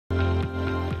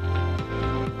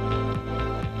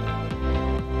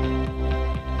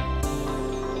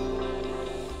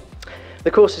The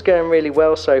course is going really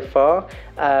well so far.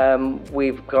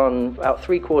 We've gone about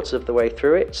 3/4 of the way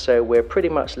through it, so we're pretty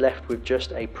much left with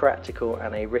just a practical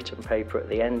and a written paper at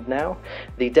the end now.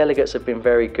 The delegates have been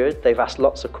very good. They've asked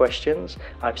lots of questions.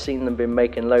 I've seen them been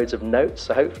making loads of notes,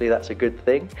 so hopefully that's a good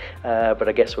thing. But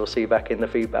I guess we'll see back in the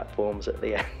feedback forms at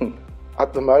the end.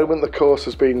 At the moment, the course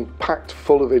has been packed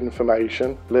full of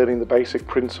information, learning the basic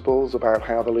principles about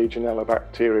how the Legionella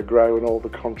bacteria grow and all the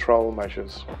control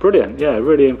measures. Brilliant, yeah,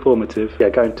 really informative. Yeah,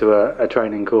 going to a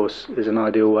training course is an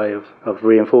ideal way of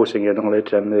reinforcing your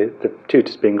knowledge, and the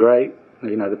tutor's been great,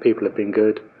 you know, the people have been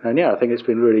good, and yeah, I think it's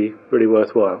been really, really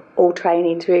worthwhile. All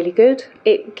training's really good.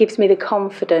 It gives me the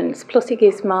confidence, plus it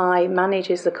gives my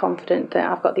managers the confidence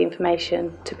that I've got the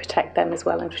information to protect them as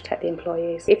well and protect the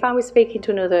employees. If I was speaking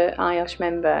to another IOSH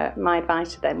member, my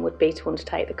advice to them would be to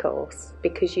undertake the course,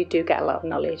 because you do get a lot of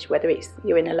knowledge, whether it's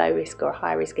you're in a low risk or a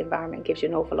high risk environment, it gives you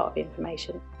an awful lot of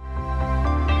information.